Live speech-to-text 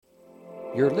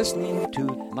You're listening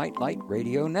to Nightlight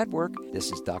Radio Network.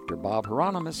 This is Dr. Bob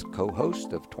Hieronimus,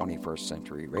 co-host of 21st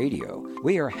Century Radio.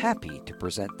 We are happy to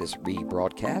present this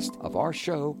rebroadcast of our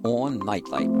show on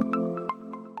Nightlight.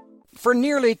 For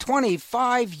nearly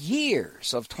 25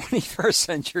 years of 21st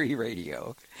Century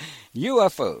Radio,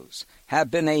 UFOs have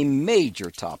been a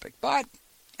major topic. But,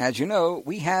 as you know,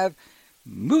 we have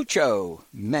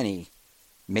many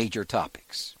major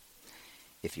topics.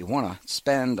 If you want to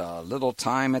spend a little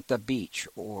time at the beach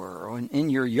or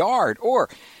in your yard or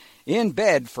in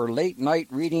bed for late night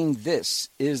reading, this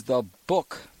is the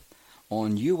book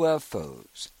on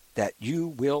UFOs that you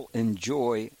will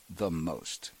enjoy the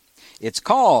most. It's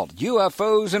called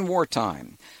UFOs in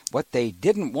Wartime, What They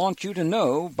Didn't Want You to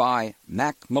Know by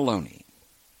Mack Maloney.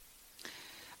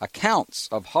 Accounts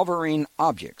of hovering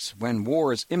objects when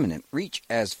war is imminent reach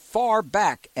as far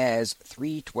back as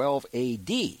 312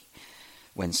 A.D.,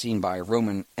 when seen by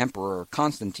Roman Emperor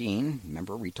Constantine.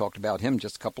 Remember, we talked about him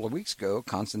just a couple of weeks ago,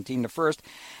 Constantine I,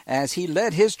 as he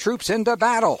led his troops into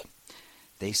battle.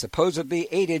 They supposedly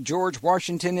aided George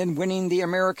Washington in winning the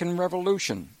American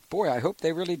Revolution. Boy, I hope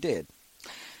they really did,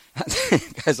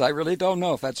 because I really don't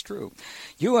know if that's true.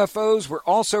 UFOs were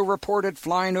also reported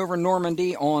flying over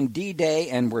Normandy on D-Day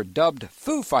and were dubbed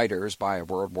Foo Fighters by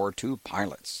World War II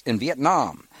pilots. In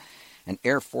Vietnam, an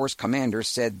Air Force commander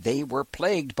said they were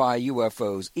plagued by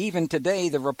UFOs. Even today,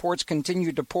 the reports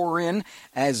continue to pour in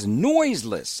as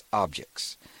noiseless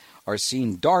objects are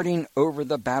seen darting over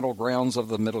the battlegrounds of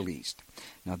the Middle East.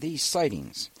 Now, these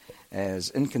sightings,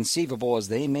 as inconceivable as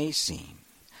they may seem,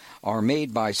 are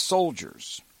made by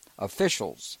soldiers,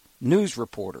 officials, news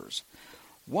reporters.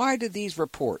 Why did these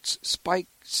reports spike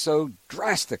so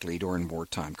drastically during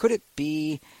wartime? Could it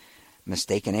be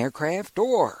mistaken aircraft,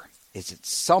 or is it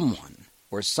someone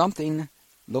or something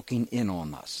looking in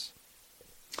on us?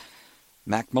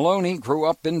 Mack Maloney grew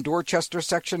up in Dorchester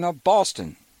section of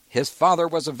Boston. His father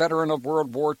was a veteran of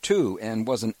World War II and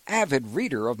was an avid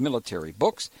reader of military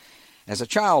books. As a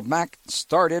child, Mack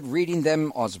started reading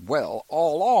them as well,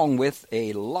 along with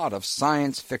a lot of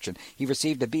science fiction. He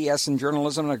received a B.S. in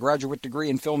journalism and a graduate degree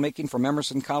in filmmaking from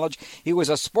Emerson College. He was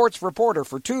a sports reporter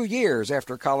for 2 years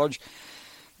after college,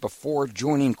 before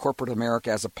joining corporate America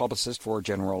as a publicist for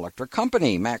General Electric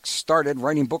Company. Mack started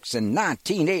writing books in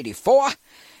 1984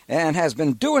 and has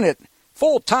been doing it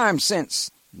full-time since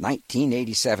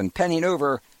 1987, penning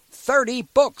over 30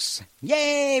 books.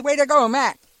 Yay! Way to go,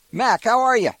 Mack! Mack, how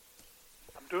are you?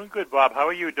 I'm doing good, Bob. How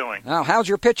are you doing? Now, how's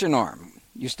your pitching arm?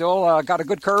 You still got a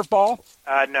good curveball?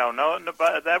 No,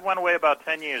 that went away about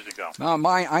 10 years ago.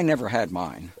 I never had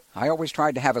mine. I always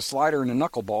tried to have a slider and a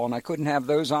knuckleball, and I couldn't have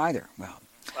those either. Well,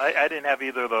 I didn't have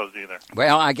either of those either.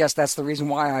 Well, I guess that's the reason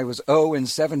why I was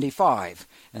 0-75,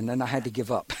 and then I had to give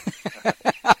up.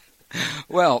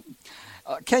 Well,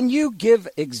 can you give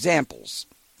examples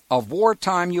of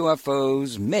wartime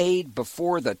UFOs made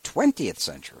before the 20th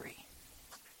century?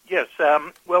 Yes.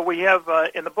 Well, we have,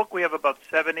 in the book, we have about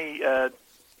 70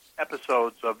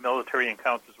 episodes of military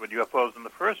encounters with UFOs, and the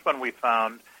first one we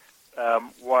found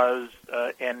was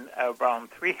in around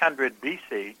 300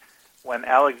 B.C., when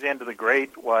Alexander the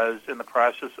Great was in the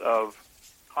process of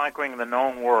conquering the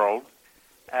known world,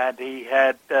 and he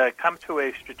had come to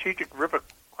a strategic river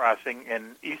crossing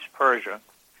in East Persia,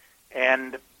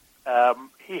 and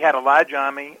he had a large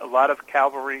army, a lot of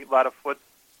cavalry, a lot of foot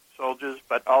soldiers,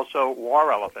 but also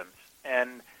war elephants.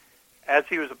 And as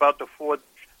he was about to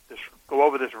go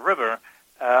over this river,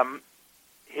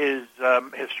 his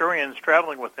historians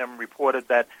traveling with him reported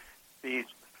that these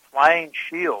flying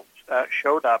shields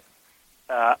showed up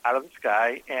out of the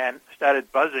sky and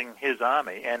started buzzing his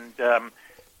army and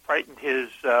frightened his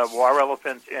war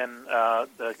elephants and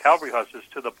the cavalry horses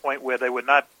to the point where they would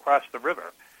not cross the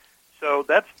river. So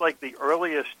that's like the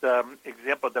earliest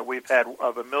example that we've had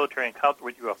of a military encounter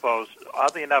with UFOs.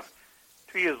 Oddly enough,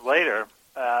 2 years later,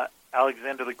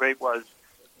 Alexander the Great was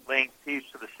laying siege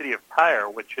to the city of Tyre,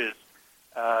 which is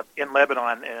in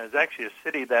Lebanon, and is actually a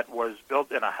city that was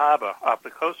built in a harbor off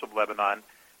the coast of Lebanon.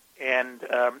 And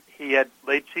he had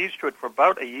laid siege to it for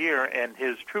about a year, and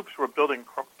his troops were building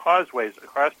causeways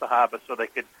across the harbor so they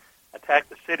could attack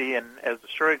the city. And as the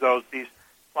story goes, these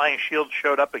flying shields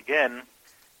showed up again,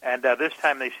 and this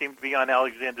time they seemed to be on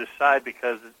Alexander's side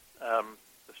because the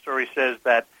story says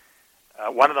that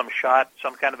one of them shot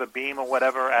some kind of a beam or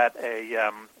whatever at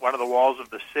one of the walls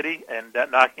of the city, and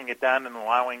knocking it down and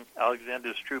allowing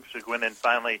Alexander's troops to go in and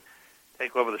finally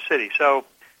take over the city. So,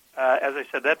 as I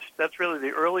said, that's really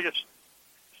the earliest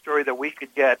story that we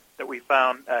could get that we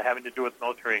found having to do with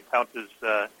military encounters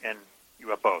and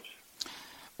UFOs.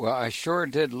 Well, I sure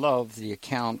did love the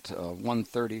account of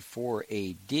 134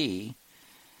 A.D.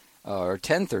 or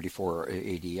 1034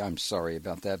 AD. I'm sorry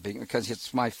about that, because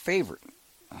it's my favorite.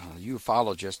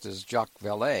 Ufologist is Jacques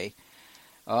Vallée.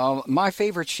 My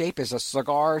favorite shape is a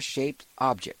cigar-shaped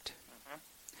object. Mm-hmm.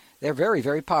 They're very,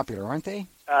 very popular, aren't they?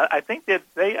 I think that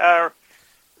they are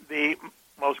the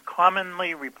most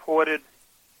commonly reported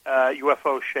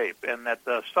UFO shape, and that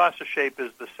the saucer shape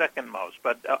is the second most.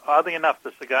 But oddly enough,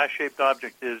 the cigar-shaped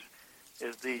object is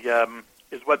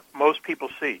what most people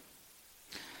see.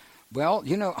 Well,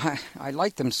 you know, I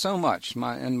like them so much.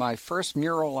 In my first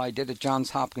mural I did at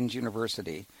Johns Hopkins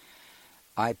University,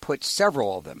 I put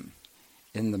several of them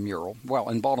in the mural. Well,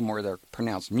 in Baltimore they're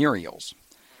pronounced muriels,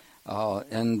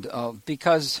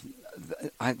 because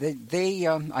I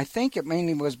think it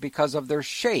mainly was because of their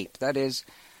shape. That is,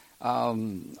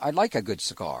 I like a good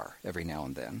cigar every now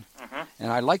and then,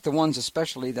 and I like the ones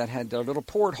especially that had little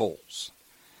portholes,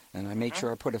 and I made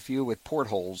sure I put a few with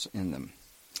portholes in them.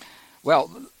 Well,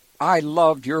 I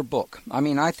loved your book. I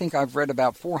mean, I think I've read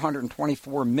about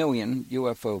 424 million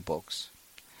UFO books.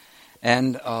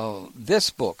 And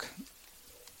this book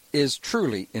is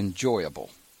truly enjoyable.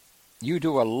 You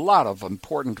do a lot of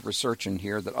important research in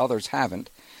here that others haven't,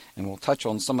 and we'll touch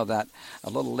on some of that a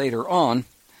little later on.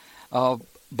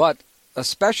 But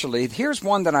especially, here's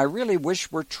one that I really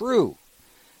wish were true,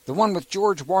 the one with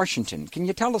George Washington. Can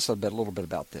you tell us a little bit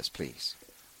about this, please?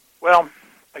 Well,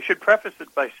 I should preface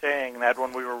it by saying that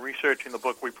when we were researching the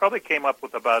book, we probably came up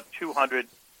with about 200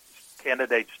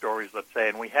 candidate stories, let's say,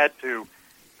 and we had to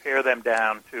pare them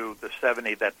down to the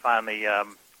 70 that finally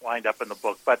lined up in the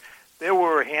book. But there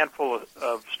were a handful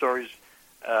of stories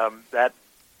that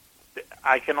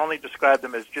I can only describe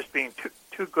them as just being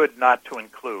too good not to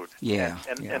include. Yeah.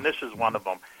 And this is one of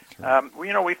them. Sure.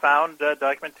 We found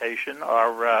documentation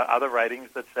or other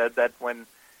writings that said that when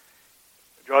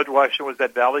George Washington was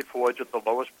at Valley Forge at the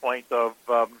lowest point of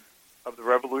the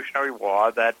Revolutionary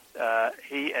War, that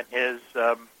he and his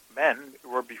men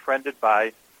were befriended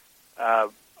by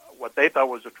what they thought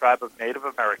was a tribe of Native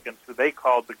Americans who they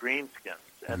called the Greenskins.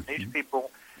 And these people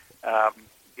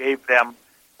gave them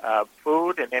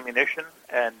food and ammunition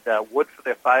and wood for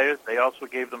their fires. They also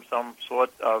gave them some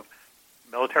sort of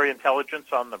military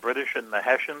intelligence on the British and the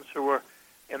Hessians who were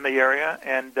in the area.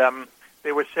 And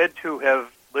they were said to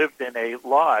have lived in a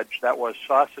lodge that was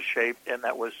saucer-shaped and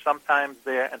that was sometimes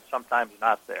there and sometimes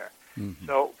not there. Mm-hmm.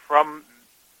 So from,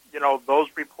 those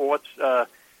reports,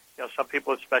 some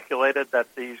people have speculated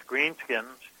that these greenskins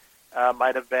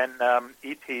might have been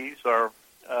ETs or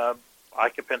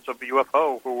occupants of the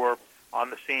UFO who were on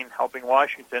the scene helping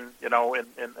Washington, in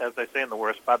as I say, in the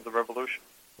worst part of the Revolution.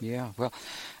 Yeah, well,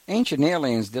 Ancient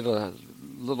Aliens did a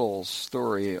little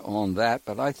story on that,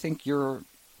 but I think your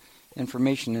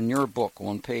information in your book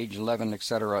on page 11,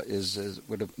 etc.,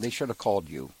 they should have called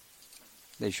you.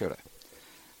 They should have,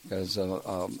 because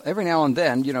every now and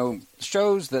then,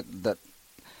 shows that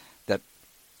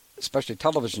especially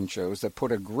television shows that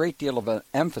put a great deal of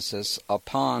emphasis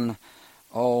upon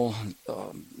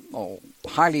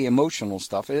highly emotional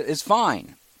stuff is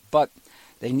fine, but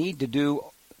they need to do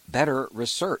better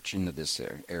research into this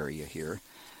area here.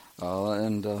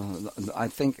 I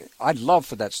think I'd love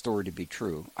for that story to be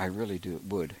true. I really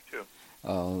would. Too.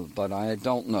 But I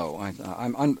don't know.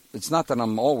 It's not that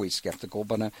I'm always skeptical,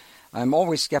 but I'm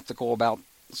always skeptical about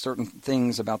certain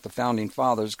things about the Founding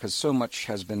Fathers because so much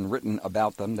has been written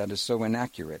about them that is so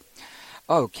inaccurate.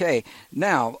 Okay,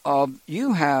 now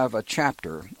you have a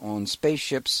chapter on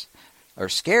spaceships, or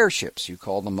scare ships, you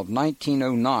call them, of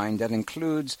 1909 that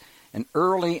includes an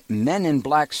early Men in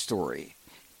Black story.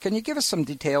 Can you give us some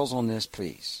details on this,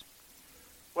 please?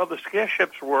 Well, the scare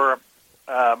ships were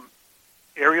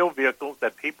aerial vehicles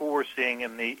that people were seeing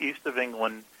in the east of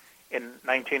England in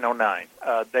 1909.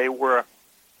 They were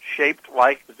shaped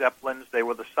like Zeppelins. They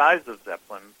were the size of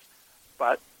Zeppelins,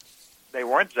 but they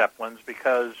weren't Zeppelins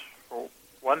because, for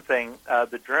one thing,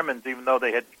 the Germans, even though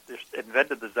they had just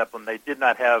invented the Zeppelin, they did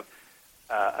not have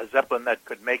a Zeppelin that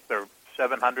could make their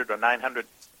 700 or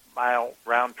 900-mile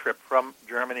round trip from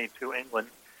Germany to England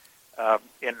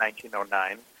in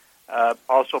 1909.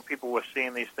 Also, people were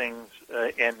seeing these things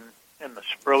in the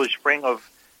early spring of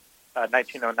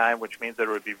 1909, which means that it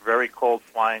would be very cold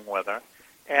flying weather.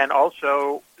 And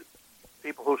also,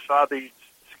 people who saw these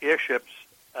scare ships,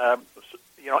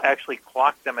 actually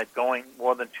clocked them at going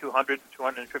more than 200 to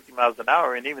 250 miles an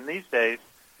hour. And even these days,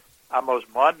 our most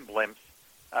modern blimps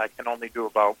can only do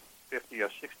about 50 or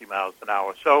 60 miles an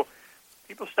hour. So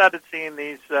people started seeing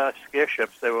these scare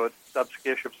ships. They were dubbed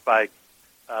scare ships by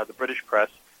the British press.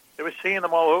 They were seeing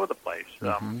them all over the place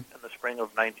in the spring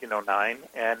of 1909.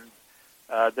 And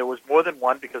there was more than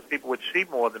one because people would see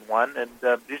more than one. And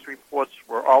these reports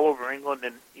were all over England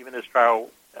and even as far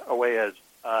away as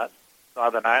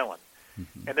Northern Ireland.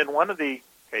 Mm-hmm. And in one of the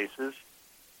cases,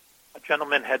 a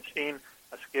gentleman had seen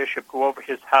a scare ship go over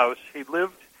his house. He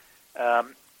lived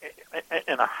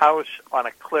in a house on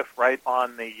a cliff right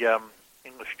on the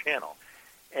English Channel.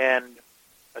 And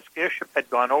a scare ship had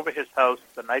gone over his house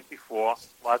the night before.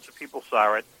 Lots of people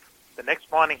saw it. The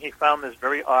next morning, he found this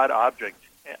very odd object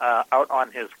out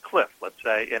on his cliff, let's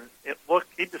say, and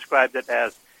he described it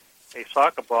as a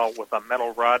soccer ball with a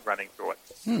metal rod running through it.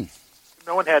 Hmm.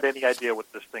 No one had any idea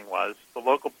what this thing was. The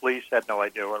local police had no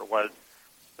idea what it was.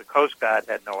 The Coast Guard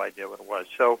had no idea what it was.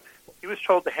 So he was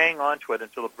told to hang on to it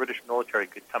until the British military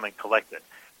could come and collect it.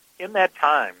 In that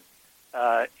time,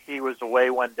 he was away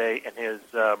one day, and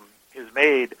his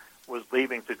maid was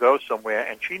leaving to go somewhere,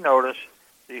 and she noticed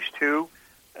these two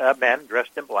men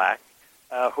dressed in black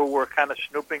who were kind of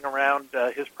snooping around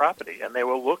his property, and they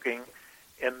were looking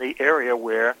in the area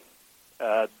where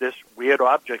this weird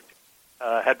object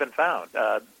had been found.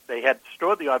 They had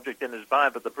stored the object in his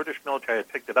barn, but the British military had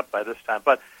picked it up by this time.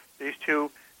 But these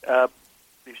two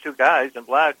guys in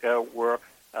black were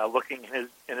looking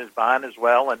in his barn as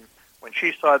well, and when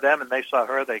she saw them and they saw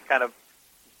her, they kind of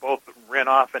both ran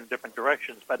off in different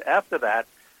directions. But after that,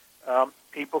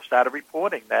 people started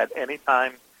reporting that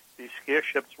anytime these scare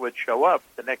ships would show up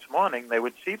the next morning, they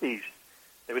would see these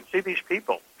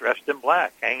people dressed in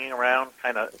black hanging around,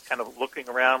 kind of looking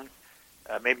around,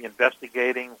 maybe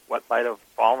investigating what might have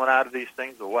fallen out of these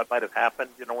things or what might have happened,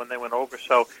 when they went over.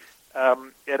 So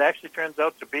it actually turns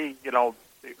out to be, the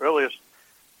earliest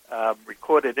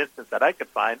recorded instance that I could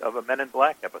find of a Men in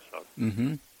Black episode.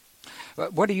 Mm-hmm.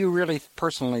 What do you really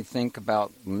personally think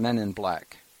about Men in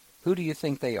Black? Who do you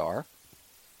think they are?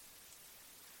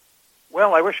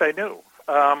 Well, I wish I knew.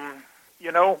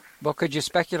 Well, could you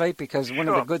speculate? Because one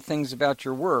of the good things about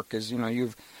your work is,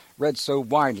 you've read so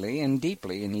widely and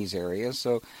deeply in these areas,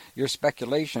 so your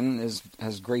speculation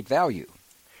has great value.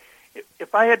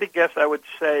 If I had to guess, I would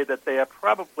say that they are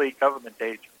probably government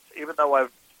agents, even though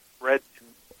I've read and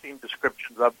seen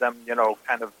descriptions of them,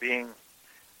 kind of being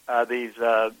these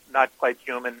not quite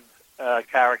human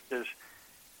characters.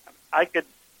 I could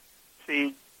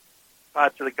see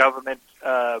parts of the government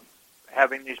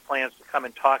having these plans to come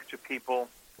and talk to people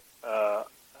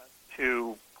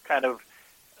to kind of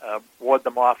ward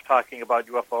them off talking about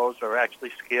UFOs, or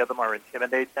actually scare them or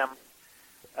intimidate them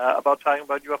about talking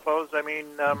about UFOs. I mean,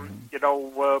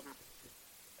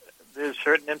 there's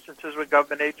certain instances where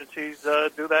government agencies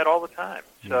do that all the time.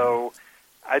 So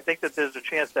I think that there's a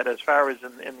chance that, as far as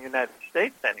in the United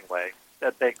States anyway,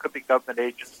 that they could be government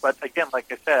agents. But again,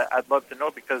 like I said, I'd love to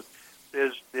know, because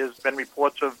there's been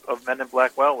reports of Men in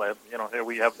Black. Well, here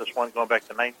we have this one going back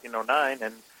to 1909,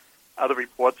 and other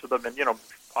reports of them, and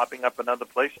popping up in other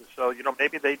places. So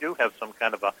maybe they do have some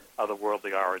kind of a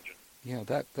otherworldly origin. Yeah,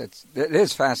 that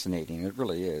is fascinating. It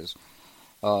really is.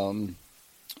 I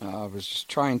was just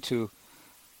trying to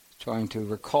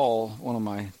recall one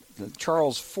of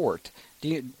Charles Fort. Do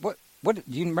you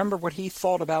remember what he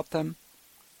thought about them?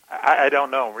 I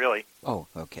don't know, really. Oh,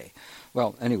 okay.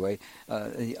 Well, anyway,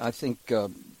 I think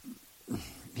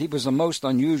he was the most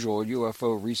unusual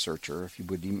UFO researcher, if you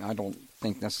would. I don't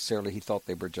think necessarily he thought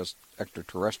they were just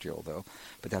extraterrestrial, though,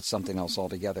 but that's something else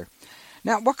altogether.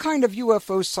 Now, what kind of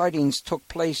UFO sightings took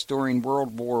place during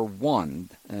World War I?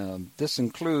 This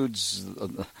one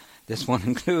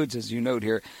includes, as you note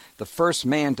here, the first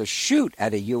man to shoot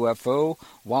at a UFO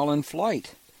while in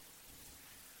flight.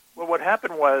 Well, what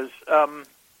happened was,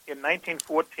 in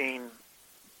 1914,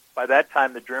 by that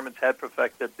time the Germans had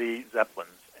perfected the Zeppelins,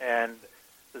 and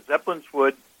the Zeppelins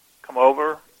would come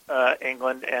over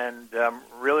England and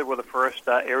really were the first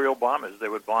aerial bombers. They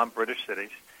would bomb British cities.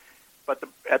 But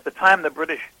at the time, the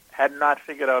British had not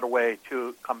figured out a way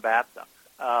to combat them.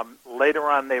 Later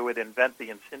on, they would invent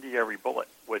the incendiary bullet,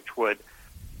 which would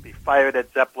be fired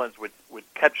at Zeppelins, would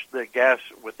catch the gas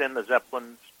within the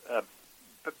Zeppelin's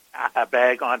a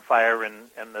bag on fire, and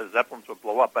the Zeppelins would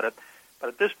blow up. But at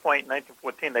this point, in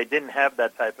 1914, they didn't have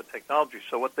that type of technology.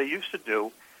 So what they used to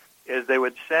do is they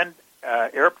would send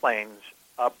airplanes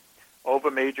up over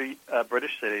major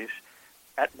British cities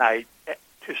at night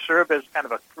to serve as kind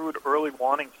of a crude early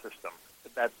warning system,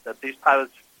 that these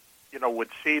pilots, would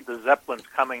see the Zeppelins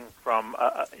coming from,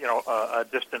 a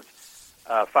distance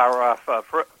farther off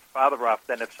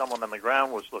than if someone on the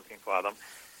ground was looking for them.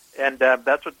 And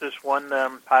that's what this one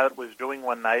pilot was doing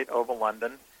one night over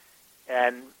London,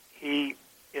 and he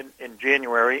in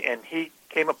January, and he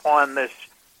came upon this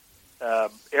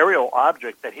aerial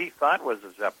object that he thought was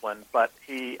a Zeppelin, but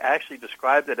he actually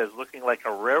described it as looking like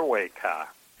a railway car.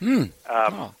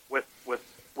 With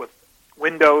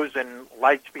windows and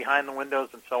lights behind the windows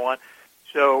and so on.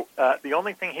 So the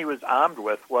only thing he was armed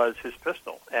with was his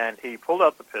pistol, and he pulled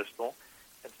out the pistol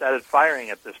and started firing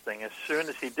at this thing. As soon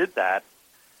as he did that,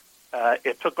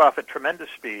 it took off at tremendous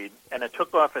speed, and it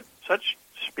took off at such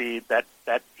speed that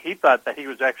he thought that he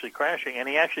was actually crashing, and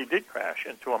he actually did crash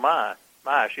into a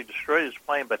marsh. He destroyed his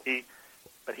plane, but he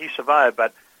survived.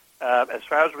 But as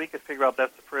far as we could figure out,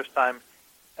 that's the first time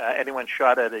anyone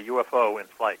shot at a UFO in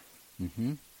flight.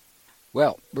 Mm-hmm.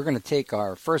 Well, we're going to take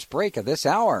our first break of this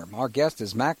hour. Our guest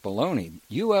is Mack Maloney,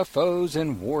 UFOs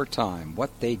in Wartime,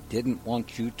 What They Didn't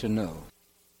Want You to Know.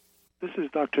 This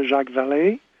is Dr. Jacques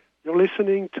Vallée. You're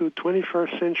listening to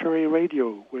 21st Century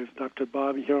Radio with Dr.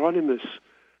 Bob Hieronimus,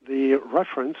 the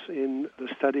reference in the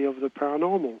study of the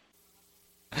paranormal.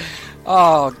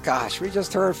 Oh, gosh, we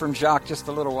just heard from Jacques just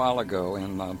a little while ago.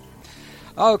 And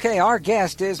okay, our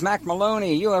guest is Mack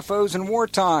Maloney, UFOs in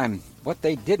Wartime, What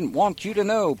They Didn't Want You to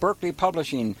Know, Berkeley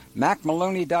Publishing,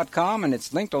 MackMaloney.com, and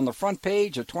it's linked on the front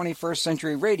page of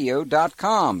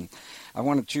 21stCenturyRadio.com. I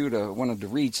wanted to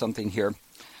read something here.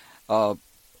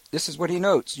 This is what he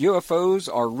notes.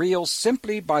 UFOs are real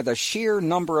simply by the sheer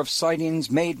number of sightings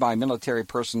made by military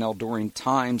personnel during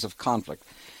times of conflict.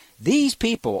 These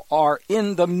people are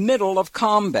in the middle of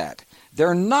combat.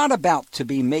 They're not about to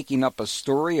be making up a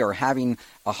story or having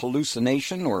a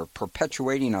hallucination or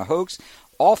perpetuating a hoax.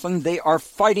 Often they are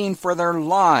fighting for their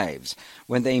lives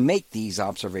when they make these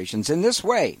observations. In this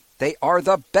way, they are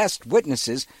the best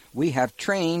witnesses. We have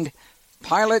trained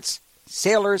pilots,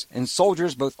 sailors, and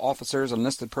soldiers, both officers,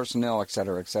 enlisted personnel,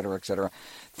 etc., etc., etc.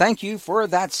 Thank you for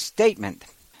that statement,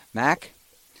 Mack.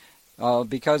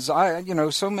 Because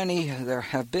so many there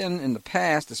have been in the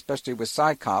past, especially with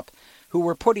PsyCop, who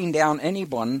were putting down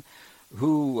anyone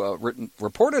who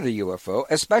reported a UFO,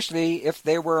 especially if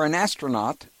they were an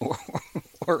astronaut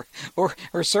or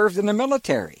served in the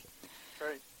military.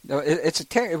 Right.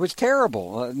 It was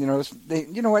terrible. You know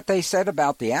what they said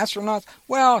about the astronauts?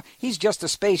 Well, he's just a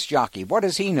space jockey. What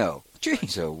does he know?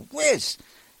 Jeez, whiz.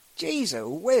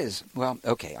 Well,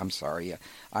 okay, I'm sorry.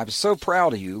 I'm so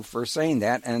proud of you for saying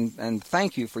that, and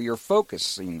thank you for your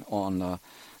focusing on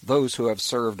those who have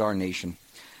served our nation.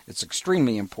 It's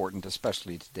extremely important,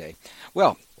 especially today.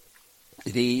 Well,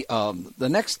 the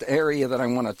next area that I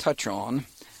want to touch on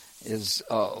is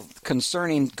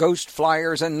concerning ghost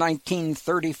flyers in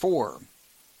 1934.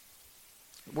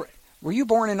 Were you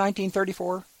born in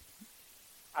 1934?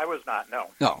 I was not, no.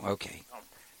 No, okay.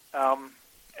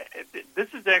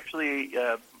 This is actually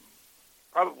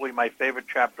probably my favorite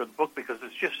chapter of the book because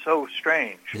it's just so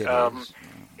strange. It is.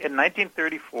 In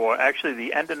 1934, actually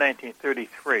the end of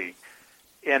 1933,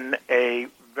 in a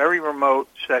very remote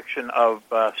section of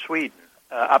Sweden,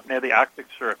 up near the Arctic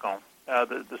Circle,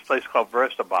 this place called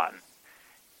Verstabaden,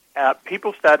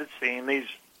 people started seeing these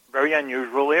very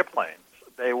unusual airplanes.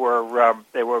 They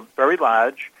were very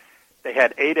large. They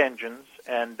had 8 engines,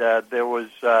 and there was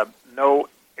no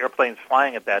airplanes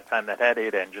flying at that time that had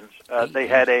 8 engines. They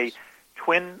had a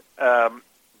twin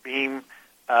beam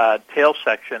tail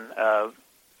section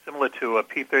similar to a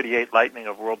P-38 Lightning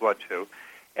of World War II,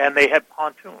 and they had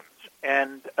pontoons.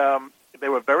 And they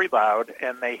were very loud,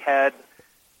 and they had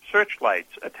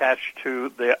searchlights attached to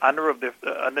the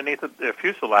underneath of their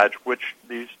fuselage, which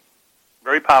these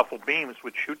very powerful beams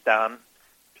would shoot down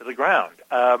to the ground.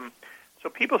 So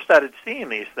people started seeing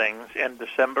these things in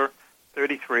December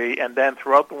 33, and then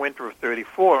throughout the winter of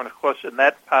 34, and of course in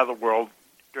that part of the world,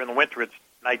 during the winter it's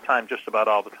nighttime just about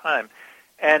all the time,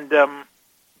 and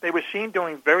they were seen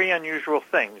doing very unusual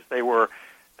things. They would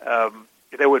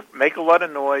make a lot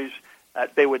of noise.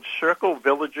 They would circle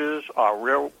villages or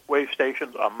railway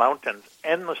stations or mountains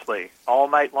endlessly all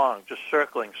night long, just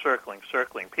circling.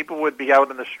 People would be out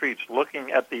in the streets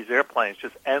looking at these airplanes,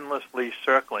 just endlessly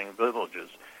circling villages.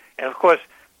 And of course,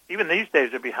 even these days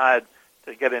it'd be hard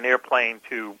to get an airplane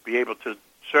to be able to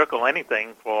circle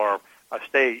anything or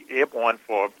stay airborne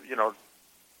for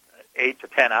 8 to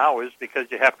 10 hours because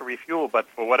you have to refuel. But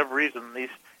for whatever reason, these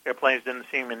airplanes didn't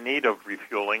seem in need of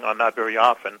refueling, or not very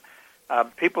often.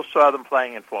 People saw them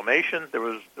flying in formation. There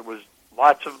was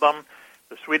lots of them.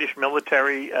 The Swedish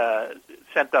military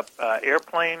sent up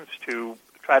airplanes to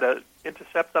try to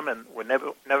intercept them, and were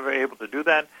never able to do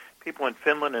that. People in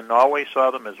Finland and Norway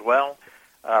saw them as well.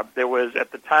 There was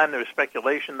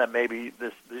speculation that maybe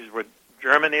these were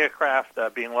German aircraft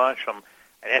being launched from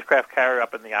an aircraft carrier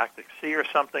up in the Arctic Sea or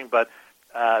something, but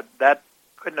that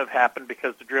couldn't have happened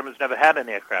because the Germans never had an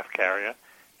aircraft carrier.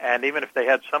 And even if they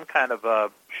had some kind of a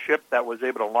ship that was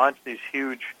able to launch these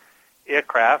huge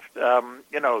aircraft,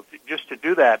 just to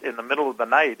do that in the middle of the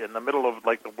night, in the middle of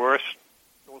some of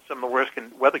the worst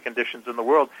weather conditions in the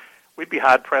world, we'd be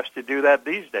hard-pressed to do that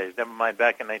these days, never mind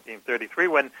back in 1933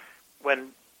 when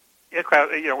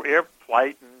aircraft, air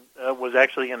flight was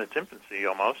actually in its infancy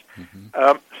almost.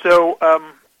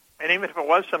 Mm-hmm. And even if it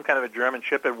was some kind of a German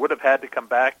ship, it would have had to come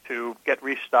back to get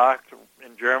restocked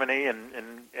in Germany,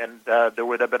 and there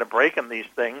would have been a break in these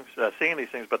things, seeing these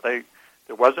things, but there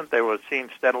wasn't. They were seen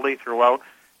steadily throughout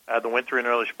the winter and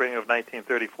early spring of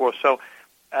 1934. So,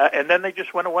 and then they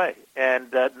just went away,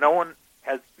 and no one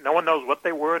knows what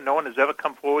they were. No one has ever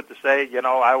come forward to say,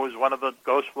 I was one of the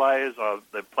ghost flyers, or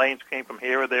the planes came from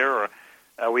here or there,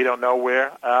 or we don't know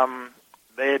where.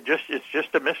 It's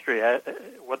just a mystery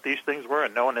what these things were,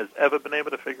 and no one has ever been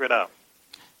able to figure it out.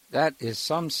 That is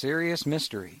some serious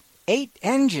mystery. 8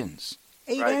 engines.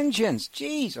 8 Right. engines.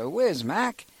 Jeez, a whiz,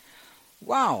 Mack.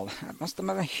 Wow, that must have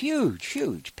been a huge,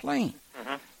 huge plane.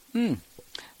 Mm-hmm.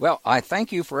 Well, I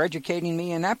thank you for educating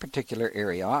me in that particular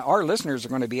area. Our listeners are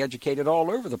going to be educated all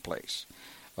over the place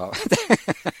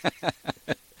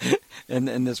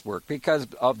in this work because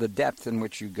of the depth in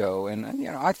which you go. And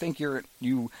I think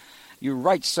you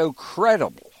write so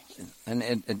credible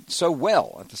and so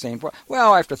well at the same point.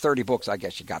 Well, after 30 books, I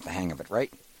guess you got the hang of it,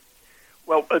 right?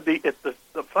 Well,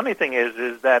 the funny thing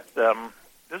is that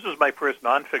this is my first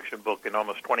nonfiction book in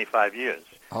almost 25 years.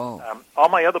 Oh. All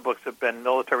my other books have been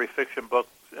military fiction books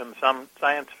and some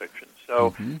science fiction.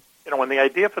 So, when the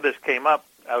idea for this came up,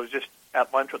 I was just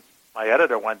at lunch with my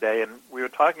editor one day, and we were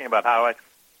talking about how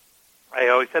I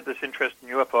always had this interest in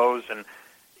UFOs and,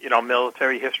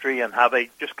 military history and how they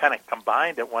just kind of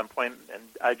combined at one point. And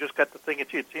I just got to thinking,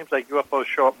 it seems like UFOs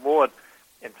show up more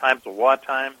in times of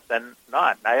wartime than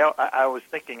not. And I was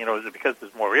thinking, is it because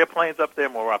there's more airplanes up there,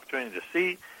 more opportunity to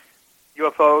see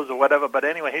UFOs or whatever? But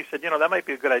anyway, he said, that might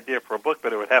be a good idea for a book,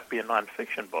 but it would have to be a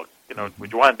nonfiction book.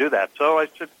 Would you want to do that? So I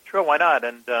said, sure, why not?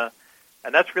 And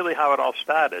that's really how it all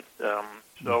started.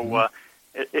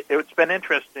 It's been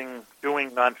interesting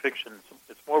doing nonfiction.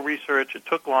 It's more research. It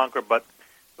took longer, but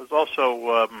it was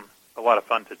also a lot of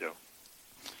fun to do.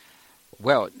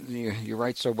 Well, you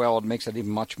write so well, it makes it even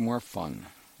much more fun.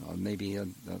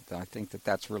 I think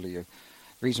that's really a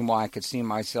reason why I could see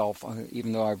myself,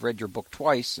 even though I've read your book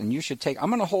twice, and you should I'm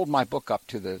going to hold my book up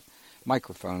to the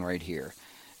microphone right here,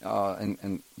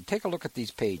 and take a look at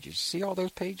these pages. See all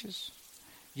those pages?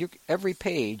 Every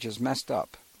page is messed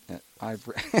up. I've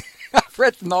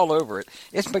written all over it.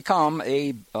 It's become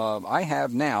I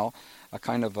have now a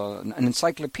kind of an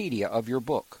encyclopedia of your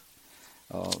book.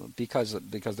 Because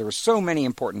there are so many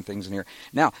important things in here.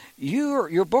 Now,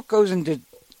 your book goes into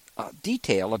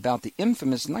detail about the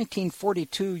infamous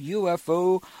 1942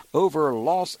 UFO over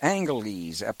Los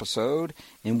Angeles episode,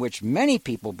 in which many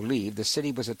people believe the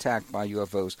city was attacked by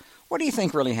UFOs. What do you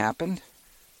think really happened?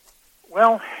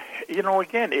 Well,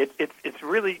 again, it's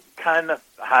really kind of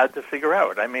hard to figure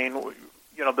out. I mean,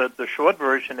 the short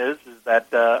version is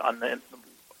that on the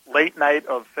late night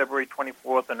of February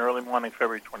 24th and early morning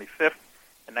February 25th,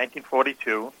 in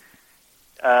 1942,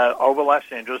 over Los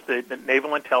Angeles, the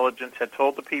Naval Intelligence had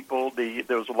told the people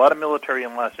there was a lot of military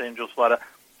in Los Angeles, a lot of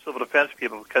civil defense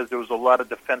people, because there was a lot of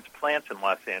defense plants in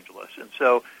Los Angeles, and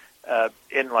so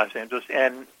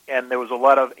and there was a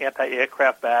lot of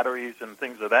anti-aircraft batteries and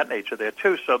things of that nature there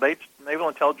too. So Naval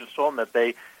Intelligence told them that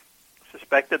they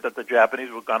suspected that the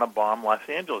Japanese were going to bomb Los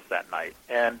Angeles that night,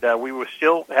 and we were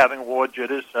still having war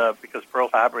jitters because Pearl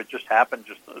Harbor had just happened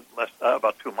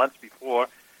about 2 months before.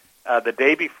 The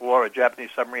day before, a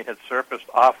Japanese submarine had surfaced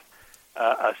off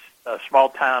a small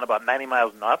town about 90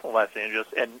 miles north of Los Angeles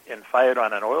and fired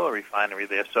on an oil refinery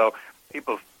there. So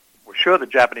people were sure the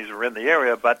Japanese were in the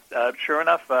area, but sure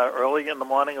enough, early in the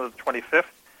morning of the 25th,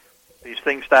 these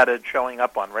things started showing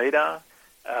up on radar.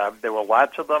 There were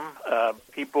lots of them.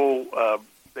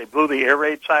 They blew the air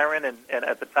raid siren, and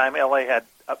at the time, L.A. had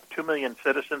up 2 million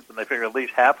citizens, and they figured at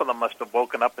least half of them must have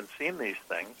woken up and seen these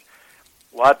things.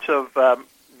 Lots of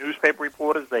newspaper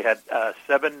reporters. They had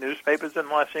 7 newspapers in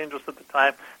Los Angeles at the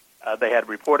time. They had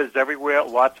reporters everywhere.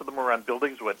 Lots of them were on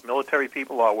buildings with military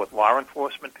people or with law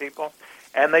enforcement people,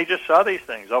 and they just saw these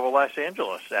things over Los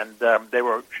Angeles. And they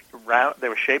were round. They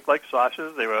were shaped like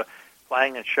saucers. They were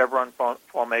flying in chevron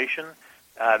formation.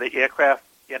 The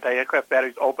anti-aircraft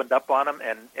batteries opened up on them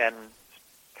and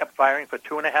kept firing for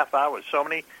 2.5 hours. So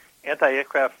many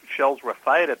anti-aircraft shells were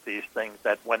fired at these things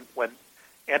that when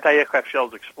anti-aircraft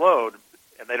shells explode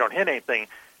and they don't hit anything,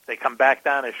 they come back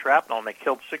down as shrapnel, and they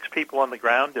killed 6 people on the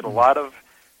ground, did a lot of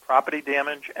property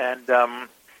damage, and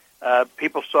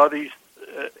people saw these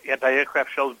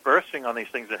anti-aircraft shells bursting on these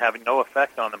things and having no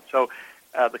effect on them. So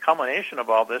the culmination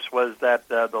of all this was that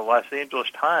the Los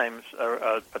Angeles Times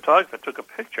photographer took a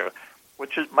picture,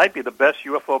 which might be the best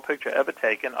UFO picture ever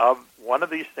taken, of one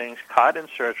of these things caught in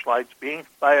searchlights being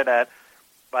fired at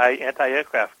by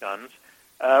anti-aircraft guns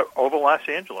over Los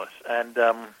Angeles. And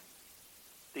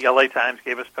the LA Times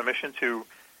gave us permission to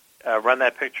run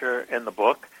that picture in the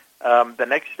book. The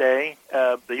next day,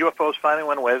 the UFOs finally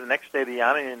went away. The next day, the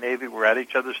Army and the Navy were at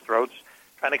each other's throats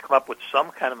trying to come up with some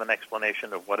kind of an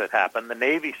explanation of what had happened. The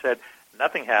Navy said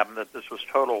nothing happened, that this was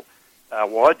total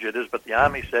war jitters, but the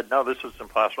Army said, no, this was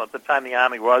impossible. At the time, the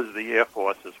Army was the Air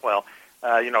Force as well.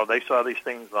 They saw these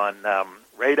things on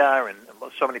radar, and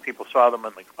so many people saw them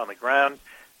on the ground.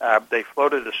 They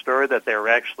floated a story that they were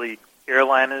actually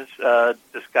airliners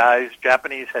disguised.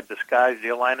 Japanese had disguised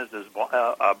airliners as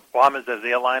bombers as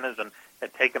airliners and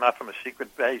had taken off from a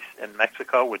secret base in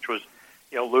Mexico, which was,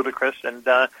 ludicrous. And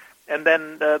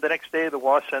then the next day, the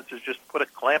war censors just put a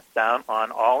clamp down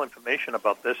on all information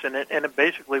about this, and it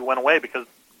basically went away because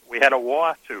we had a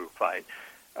war to fight.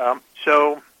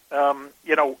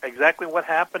 Exactly what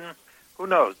happened, who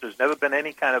knows? There's never been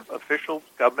any kind of official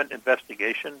government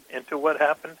investigation into what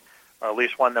happened, or at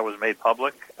least one that was made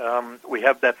public. We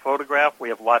have that photograph. We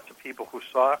have lots of people who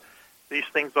saw these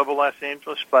things over Los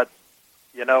Angeles, but,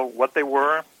 what they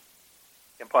were,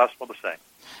 impossible to say.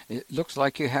 It looks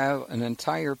like you have an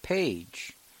entire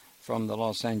page from the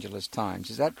Los Angeles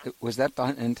Times. Was that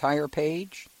the entire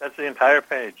page? That's the entire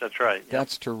page. That's right. Yeah.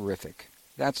 That's terrific.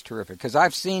 That's terrific. Because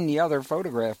I've seen the other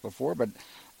photograph before, but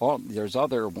there's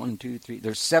other 1, 2, 3.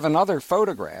 There's 7 other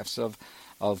photographs of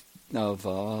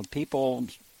people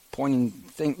pointing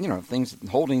things,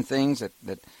 holding things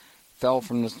that fell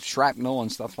from the shrapnel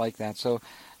and stuff like that. So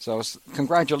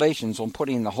congratulations on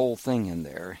putting the whole thing in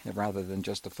there rather than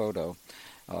just a photo.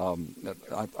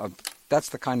 That's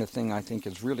the kind of thing I think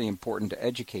is really important to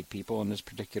educate people in this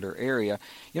particular area.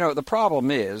 The problem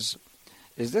is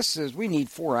we need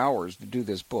 4 hours to do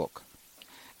this book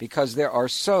because there are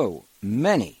so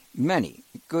many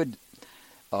good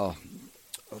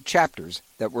chapters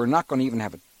that we're not going to even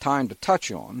have time to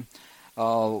touch on.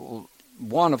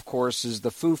 One, of course, is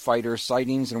the Foo Fighter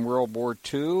sightings in World War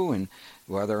II, and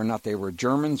whether or not they were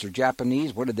Germans or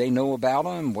Japanese. What did they know about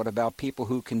them? What about people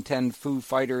who contend Foo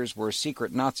Fighters were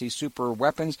secret Nazi super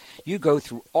weapons? You go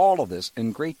through all of this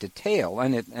in great detail,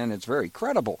 and it's very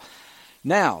credible.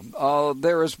 Now,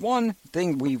 there is one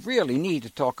thing we really need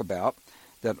to talk about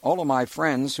that all of my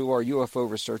friends who are UFO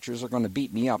researchers are going to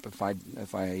beat me up if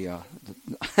I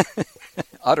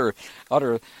utter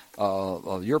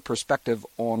your perspective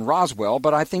on Roswell,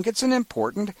 but I think it's an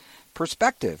important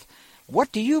perspective.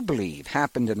 What do you believe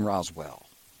happened in Roswell?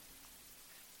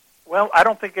 Well, I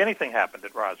don't think anything happened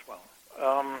at Roswell.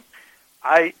 As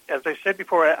I said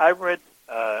before, I read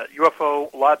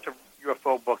lots of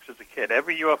UFO books as a kid.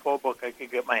 Every UFO book I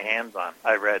could get my hands on,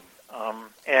 I read.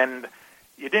 And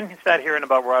you didn't start hearing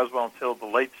about Roswell until the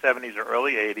late 70s or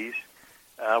early 80s,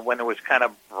 when it was kind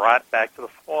of brought back to the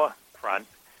forefront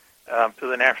to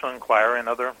the National Enquirer and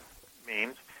other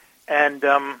means. And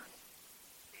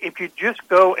if you just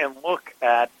go and look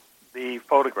at the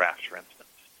photographs, for instance,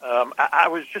 I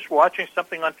was just watching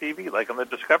something on TV, like on the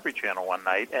Discovery Channel one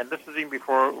night, and this is even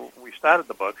before we started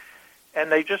the book,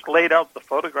 and they just laid out the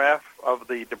photograph of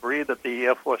the debris that the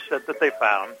Air Force said that they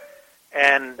found,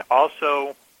 and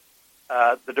also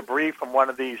the debris from one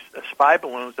of these spy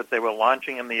balloons that they were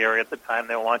launching in the area at the time.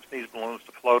 They were launching these balloons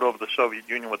to float over the Soviet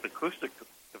Union with acoustic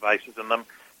devices in them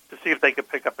to see if they could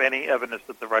pick up any evidence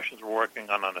that the Russians were working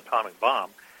on an atomic bomb.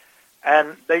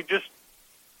 And they just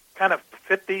kind of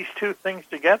fit these two things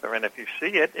together. And if you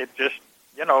see it, it just,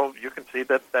 you can see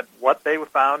that what they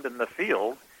found in the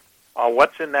field, or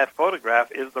what's in that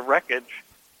photograph, is the wreckage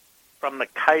from the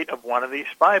kite of one of these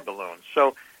spy balloons.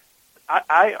 So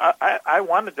I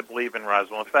wanted to believe in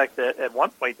Roswell. In fact, at one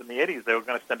point in the 80s, they were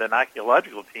going to send an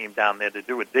archaeological team down there to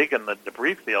do a dig in the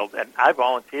debris field, and I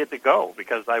volunteered to go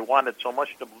because I wanted so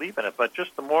much to believe in it. But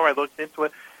just the more I looked into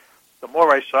it, the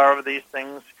more I saw of these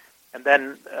things, and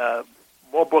then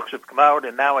more books have come out,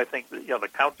 and now I think that, the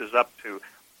count is up to,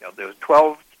 there was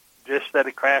 12 discs that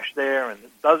had crashed there, and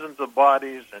dozens of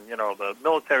bodies, and, the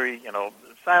military,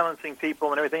 silencing people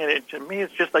and everything. And to me,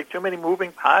 it's just like too many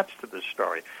moving parts to this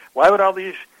story. Why would all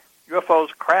these UFOs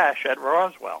crash at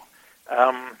Roswell?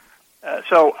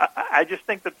 So I just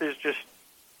think that there's just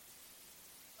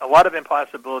a lot of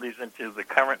impossibilities into the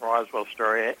current Roswell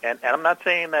story. And I'm not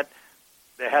saying that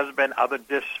there hasn't been other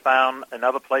discs found in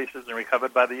other places and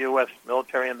recovered by the U.S.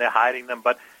 military and they're hiding them,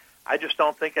 but I just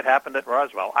don't think it happened at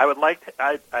Roswell. I would like to,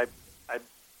 I'd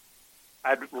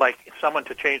like someone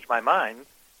to change my mind,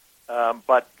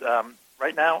 but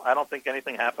right now I don't think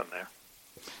anything happened there.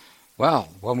 Well,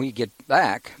 when we get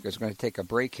back, because we're going to take a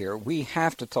break here, we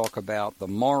have to talk about the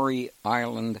Maury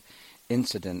Island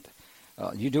incident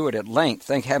You do it at length.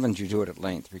 Thank heavens you do it at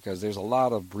length, because there's a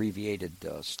lot of abbreviated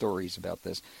stories about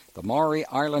this. The Maury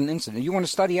Island incident. You want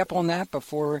to study up on that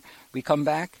before we come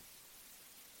back?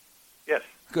 Yes.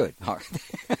 Good. All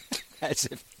right.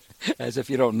 As if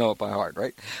you don't know it by heart,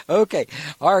 right? Okay.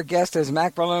 Our guest is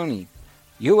Mack Maloney.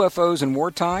 UFOs in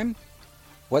Wartime,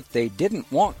 What They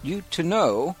Didn't Want You to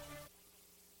Know.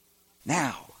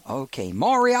 Now, okay,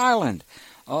 Maury Island.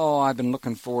 Oh, I've been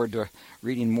looking forward to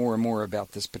reading more and more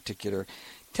about this particular.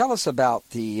 Tell us about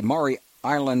the Maury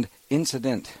Island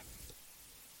incident.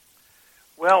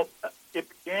 Well, it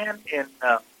began in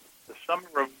the summer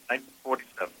of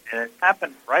 1947, and it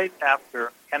happened right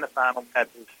after Kenneth Arnold had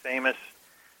his famous,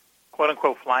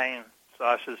 quote-unquote, flying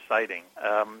saucers sighting.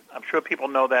 I'm sure people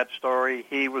know that story.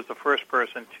 He was the first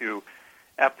person to,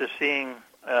 after seeing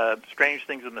strange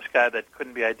things in the sky that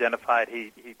couldn't be identified,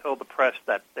 he told the press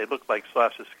that they looked like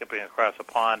saucers skipping across a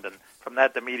pond, and from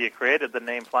that the media created the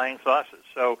name flying saucers.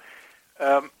 So,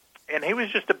 and he was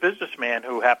just a businessman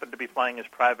who happened to be flying his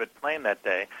private plane that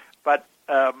day. But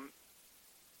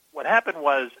what happened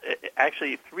was,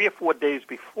 actually 3 or 4 days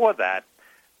before that,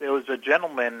 there was a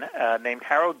gentleman named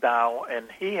Harold Dow, and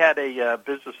he had a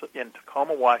business in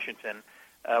Tacoma, Washington,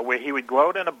 where he would go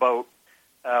out in a boat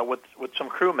with some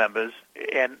crew members,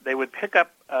 and they would pick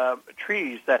up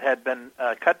trees that had been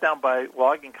cut down by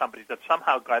logging companies that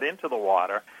somehow got into the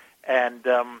water and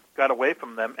got away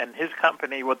from them. And his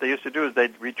company, what they used to do is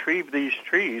they'd retrieve these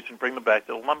trees and bring them back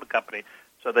to the lumber company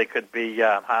so they could be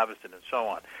harvested and so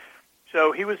on.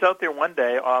 So he was out there one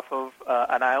day off of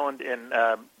an island in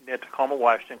near Tacoma,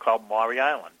 Washington, called Maury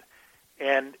Island.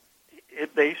 And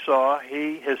they saw,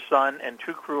 his son, and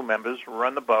 2 crew members were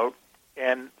on the boat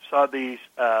and saw these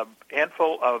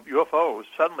handful of UFOs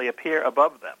suddenly appear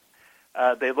above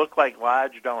them. They looked like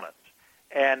large donuts.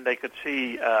 And they could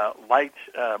see lights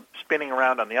spinning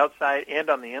around on the outside and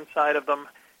on the inside of them.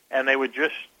 And they would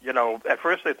just, at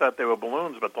first they thought they were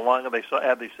balloons, but the longer they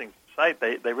had these things in sight,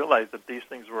 they realized that these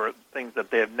things were things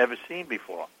that they had never seen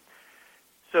before.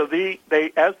 So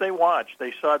as they watched,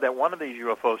 they saw that one of these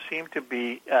UFOs seemed to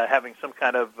be having some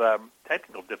kind of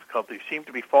technical difficulty, seemed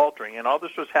to be faltering, and all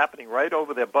this was happening right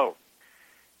over their boat.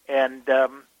 And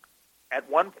at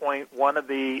one point, one of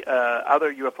the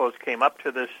other UFOs came up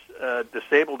to this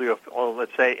disabled UFO,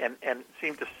 let's say, and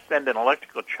seemed to send an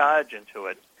electrical charge into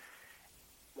it.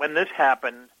 When this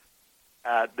happened,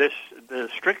 the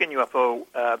stricken UFO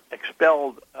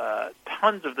expelled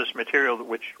tons of this material,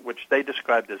 which they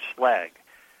described as slag,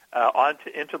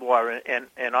 into the water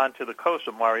and onto the coast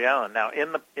of Maury Island. Now,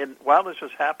 while this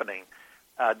was happening,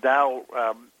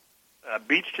 Dow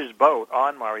beached his boat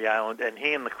on Maury Island, and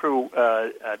he and the crew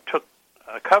took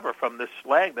cover from this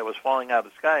slag that was falling out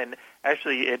of the sky, and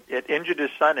actually it injured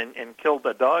his son and killed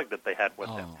the dog that they had with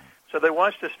him. So they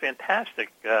watched this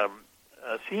fantastic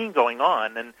scene going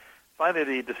on, and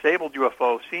finally the disabled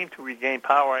UFO seemed to regain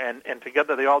power, and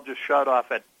together they all just shot off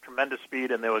at tremendous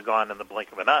speed, and they were gone in the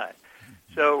blink of an eye.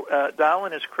 So Dow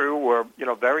and his crew were,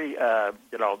 very,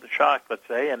 shocked, let's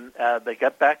say, and they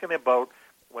got back in their boat,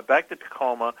 went back to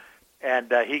Tacoma,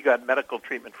 and he got medical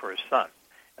treatment for his son.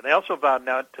 And they also vowed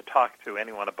not to talk to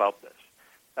anyone about this.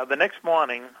 Now, the next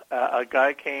morning, a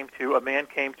man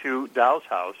came to Dow's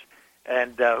house,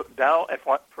 and Dow at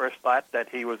first thought that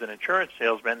he was an insurance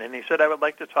salesman, and he said, "I would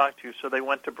like to talk to you," so they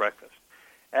went to breakfast.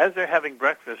 As they're having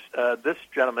breakfast, this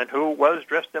gentleman, who was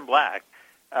dressed in black,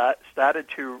 started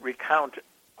to recount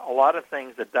a lot of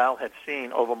things that Dow had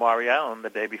seen over Maury Island the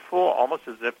day before, almost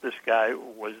as if this guy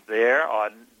was there or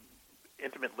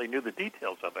intimately knew the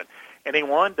details of it. And he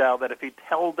warned Dow that if he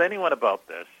told anyone about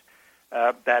this,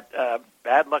 that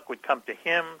bad luck would come to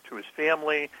him, to his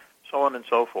family, so on and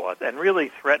so forth, and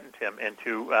really threatened him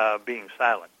into being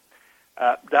silent.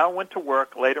 Dow went to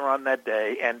work later on that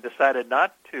day and decided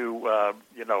not to,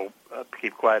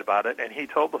 keep quiet about it, and he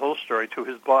told the whole story to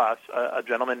his boss, a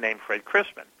gentleman named Fred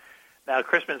Crispin. Now,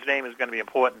 Crispin's name is going to be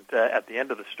important at the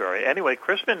end of the story. Anyway,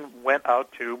 Crispin went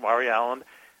out to Maury Island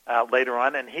later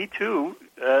on, and he, too,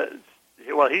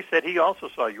 he said he also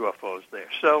saw UFOs there.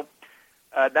 So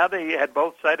now they had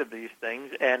both sighted these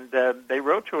things, and they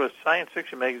wrote to a science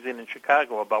fiction magazine in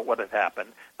Chicago about what had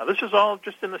happened. Now, this is all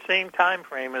just in the same time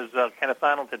frame as Kenneth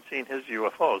Arnold had seen his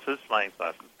UFOs, his flying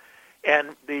saucers.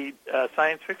 And the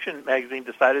science fiction magazine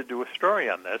decided to do a story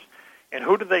on this. And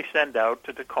who did they send out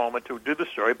to Tacoma to do the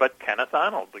story but Kenneth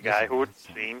Arnold, the guy who had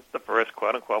seen the first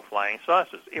quote-unquote flying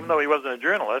saucers? Even though he wasn't a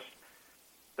journalist,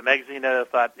 the magazine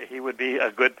thought he would be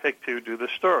a good pick to do the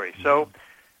story. So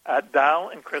Dow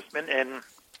and Crispin and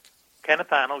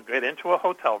Kenneth Arnold get into a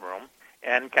hotel room,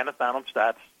 and Kenneth Arnold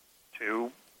starts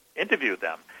to interview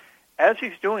them. as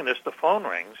he's doing this, the phone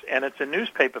rings, and it's a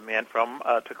newspaper man from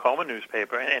Tacoma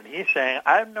newspaper, and he's saying,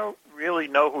 I don't really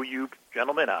know who you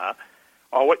gentlemen are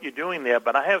or what you're doing there,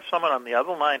 but I have someone on the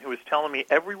other line who is telling me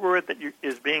every word that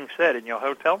is being said in your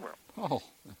hotel room. Oh.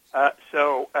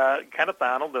 So Kenneth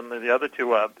Arnold and the other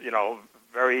two are,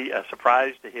 very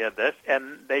surprised to hear this,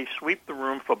 and they sweep the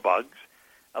room for bugs,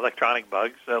 electronic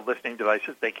bugs, listening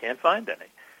devices. They can't find any.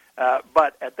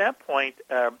 But at that point,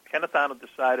 Kenneth Arnold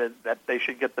decided that they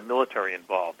should get the military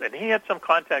involved. And he had some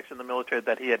contacts in the military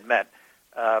that he had met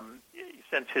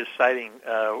since his sighting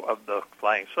of the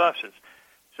flying saucers.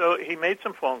 So he made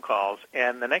some phone calls,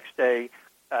 and the next day,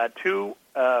 two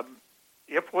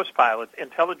Air Force pilots,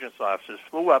 intelligence officers,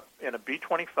 flew up in a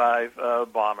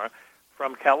B-25 bomber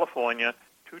from California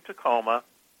to Tacoma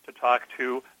to talk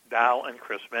to Dow and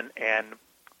Chrisman and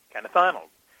Kenneth Arnold.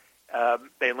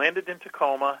 They landed in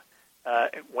Tacoma,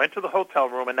 went to the hotel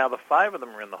room, and now the five of them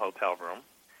are in the hotel room,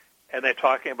 and they're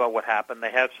talking about what happened.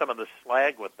 They have some of the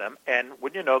slag with them, and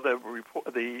wouldn't you know,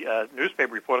 the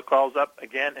newspaper reporter calls up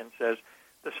again and says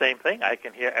the same thing. I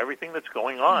can hear everything that's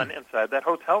going on inside that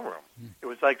hotel room. It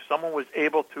was like someone was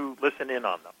able to listen in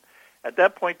on them. At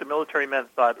that point, the military men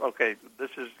thought, okay,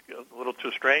 this is a little too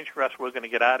strange for us. We're going to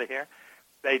get out of here.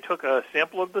 They took a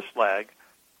sample of the slag,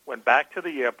 went back to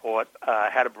the airport,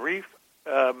 had a brief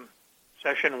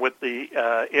session with the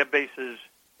air base's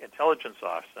intelligence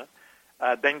officer,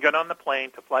 then got on the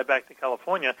plane to fly back to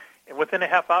California, and within a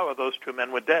half hour, those two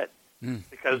men were dead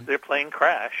because their plane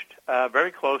crashed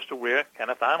very close to where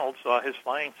Kenneth Arnold saw his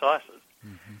flying saucers.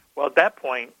 Well, at that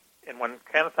point, and when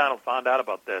Kenneth Arnold found out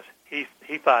about this, he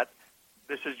thought,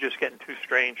 this is just getting too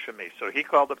strange for me. So he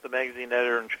called up the magazine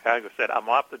editor in Chicago, said, I'm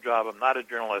off the job, I'm not a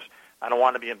journalist, I don't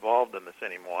want to be involved in this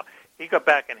anymore. He got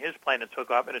back in his plane and took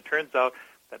off, and it turns out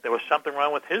that there was something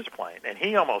wrong with his plane, and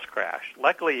he almost crashed.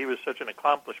 Luckily, he was such an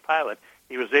accomplished pilot,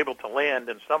 he was able to land,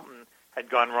 and something had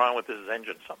gone wrong with his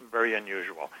engine, something very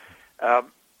unusual.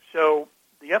 So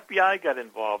the FBI got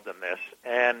involved in this,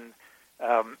 and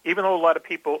even though a lot of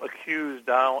people accused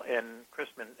Dahl and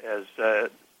Chrisman as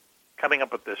coming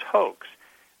up with this hoax,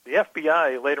 the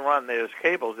FBI, later on, there's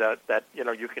cables that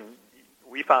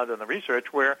we found in the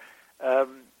research where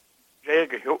J.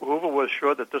 Edgar Hoover was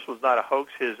sure that this was not a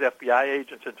hoax. His FBI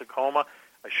agents in Tacoma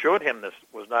assured him this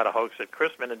was not a hoax, that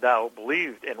Chrisman and Dow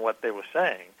believed in what they were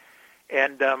saying.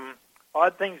 And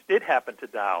odd things did happen to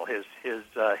Dow.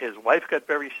 His wife got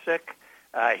very sick.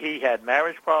 He had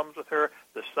marriage problems with her.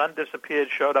 The son disappeared,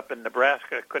 showed up in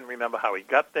Nebraska, couldn't remember how he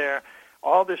got there.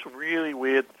 All this really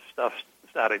weird stuff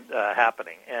started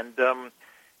happening. And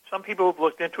some people who've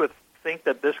looked into it think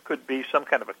that this could be some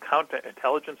kind of a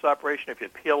counterintelligence operation. If you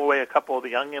peel away a couple of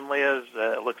the onion layers,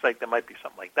 it looks like there might be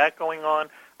something like that going on.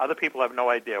 Other people have no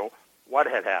idea what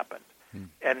had happened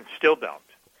and still don't.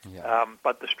 Yeah.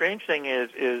 But the strange thing is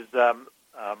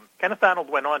Kenneth Arnold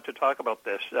went on to talk about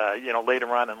this,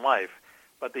 later on in life.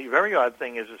 But the very odd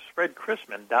thing is Fred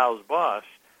Chrisman, Dow's boss,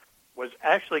 was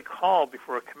actually called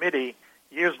before a committee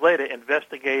years later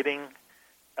investigating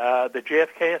the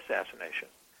JFK assassination,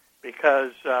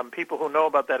 because people who know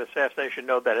about that assassination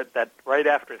know that right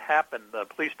after it happened, the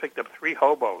police picked up 3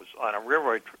 hobos on a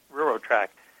railroad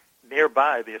track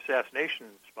nearby the assassination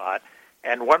spot,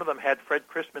 and one of them had Fred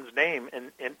Chrisman's name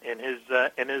in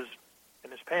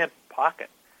his pant pocket.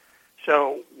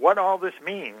 So what all this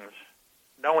means,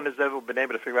 no one has ever been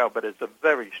able to figure out, but it's a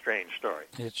very strange story.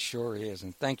 It sure is,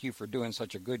 and thank you for doing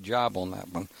such a good job on that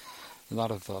one. A lot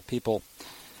of people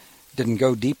didn't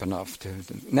go deep enough to.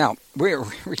 Now, we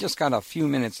just got a few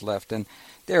minutes left, and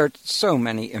there are so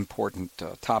many important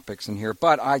topics in here,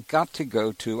 but I got to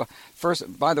go to,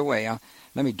 first, by the way,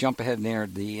 let me jump ahead near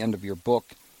the end of your book,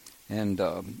 and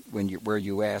where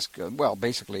you ask,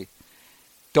 basically,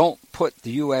 don't put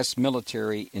the U.S.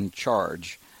 military in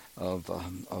charge of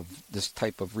this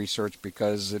type of research,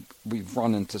 because we've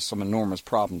run into some enormous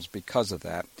problems because of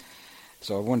that.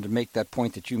 So I wanted to make that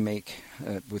point that you make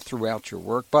throughout your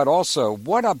work. But also,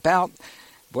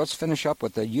 let's finish up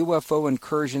with the UFO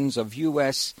incursions of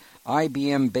U.S.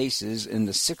 IBM bases in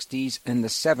the 60s and the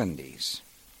 70s.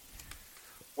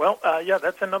 Well,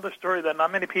 that's another story that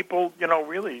not many people,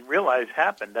 really realize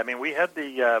happened. I mean, we had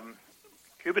the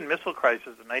Cuban Missile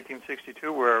Crisis in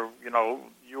 1962 where,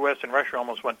 U.S. and Russia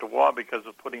almost went to war because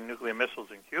of putting nuclear missiles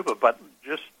in Cuba. But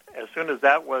just as soon as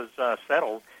that was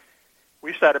settled,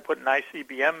 we started putting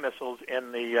ICBM missiles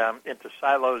into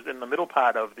silos in the middle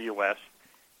part of the U.S.,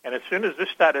 and as soon as this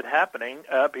started happening,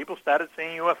 people started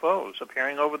seeing UFOs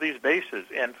appearing over these bases.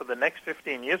 And for the next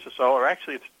 15 years or so, or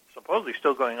actually it's supposedly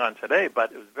still going on today,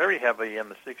 but it was very heavy in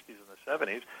the 60s and the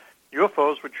 70s,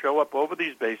 UFOs would show up over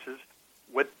these bases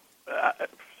with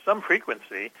some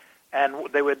frequency, And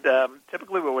they would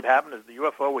typically what would happen is the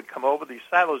UFO would come over. These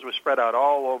silos were spread out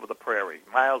all over the prairie,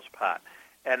 miles apart,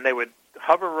 and they would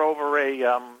hover over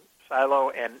a silo,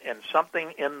 and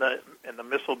something in the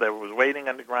missile that was waiting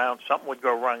underground, something would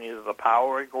go wrong. Either the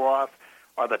power would go off,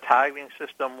 or the targeting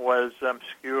system was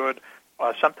skewed,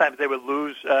 or sometimes they would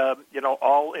lose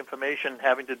all information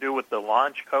having to do with the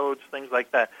launch codes, things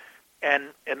like that. And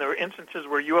there were instances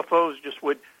where UFOs just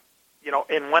would,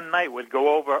 in one night would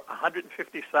go over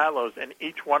 150 silos, and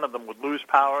each one of them would lose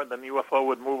power, then the UFO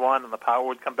would move on, and the power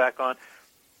would come back on.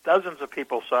 Dozens of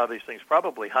people saw these things,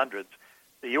 probably hundreds.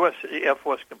 The U.S. Air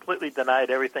Force completely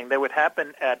denied everything. They would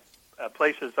happen at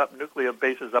places nuclear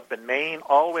bases up in Maine,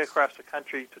 all the way across the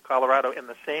country to Colorado in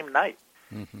the same night.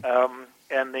 Mm-hmm.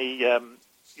 And the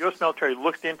U.S. military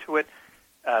looked into it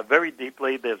very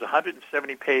deeply. There's a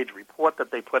 170-page report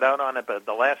that they put out on it, but at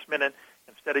the last minute,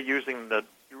 instead of using the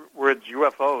words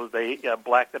UFOs, they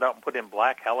blacked it out and put in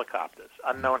black helicopters,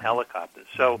 unknown helicopters.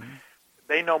 So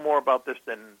they know more about this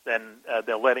than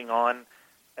they're letting on.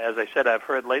 As I said, I've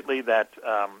heard lately that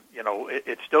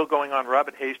it's still going on.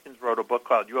 Robert Hastings wrote a book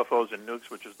called UFOs and Nukes,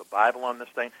 which is the Bible on this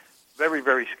thing. Very,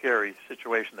 very scary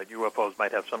situation that UFOs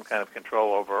might have some kind of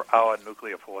control over our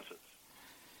nuclear forces.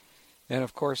 And,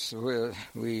 of course,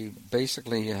 we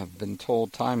basically have been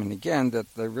told time and again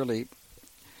that they really,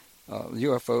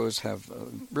 UFOs have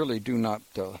really do not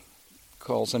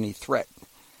cause any threat.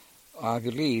 I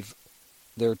believe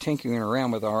their tinkering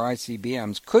around with our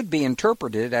ICBMs could be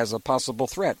interpreted as a possible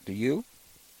threat. Do you?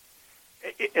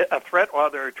 A threat, or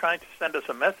they're trying to send us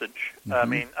a message. Mm-hmm. I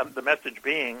mean, the message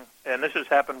being, and this has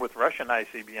happened with Russian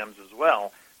ICBMs as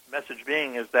well, the message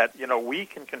being is that, we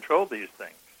can control these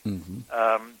things.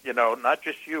 Mm-hmm. Not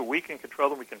just you. We can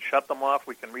control them. We can shut them off.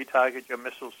 We can retarget your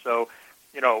missiles. So,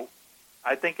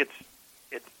 I think it's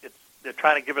they're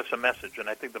trying to give us a message, and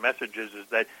I think the message is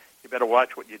that you better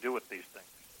watch what you do with these things.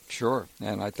 Sure,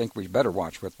 and I think we better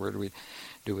watch what we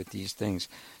do with these things.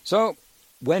 So,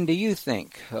 when do you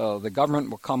think the government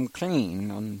will come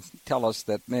clean and tell us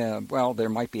that, there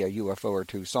might be a UFO or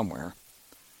two somewhere?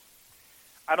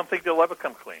 I don't think they'll ever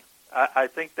come clean. I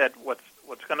think that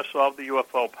what's going to solve the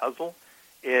UFO puzzle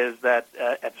is that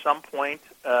at some point,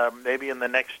 maybe in the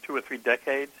next 2 or 3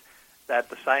 decades, that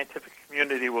the scientific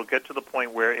community will get to the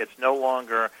point where it's no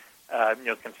longer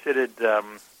considered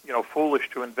foolish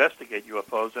to investigate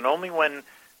UFOs, and only when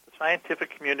the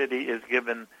scientific community is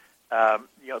given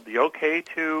the okay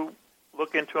to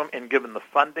look into them and given the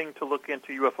funding to look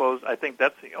into UFOs, I think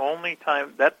that's the only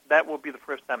time that will be the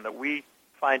first time that we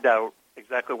find out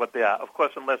exactly what they are. Of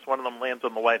course, unless one of them lands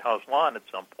on the White House lawn at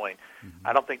some point. Mm-hmm.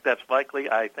 I don't think that's likely.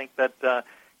 I think that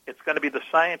it's going to be the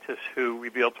scientists who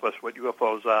reveal to us what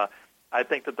UFOs are. I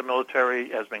think that the military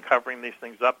has been covering these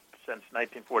things up since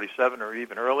 1947 or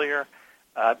even earlier.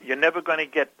 You're never going to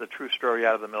get the true story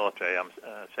out of the military, I'm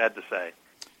sad to say.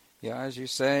 Yeah, as you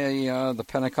say, the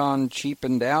Pentagon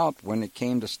cheapened out when it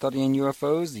came to studying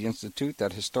UFOs. The institute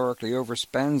that historically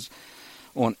overspends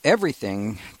on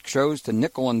everything chose to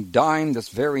nickel and dime this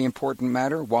very important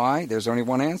matter. Why? There's only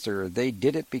one answer. They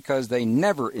did it because they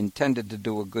never intended to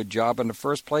do a good job in the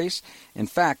first place. In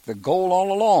fact, the goal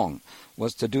all along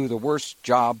was to do the worst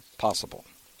job possible.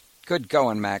 Good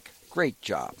going, Mack. Great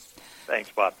job. Thanks,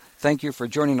 Bob. Thank you for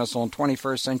joining us on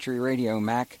 21st Century Radio,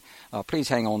 Mack. Please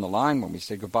hang on the line when we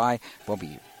say goodbye. We'll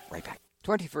be right back.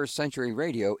 21st Century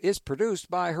Radio is produced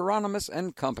by Hieronimus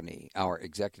Company. Our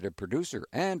executive producer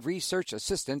and research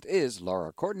assistant is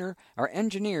Laura Kortner. Our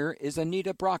engineer is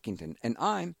Anita Brockington, and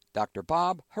I'm Dr.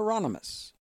 Bob Hieronimus.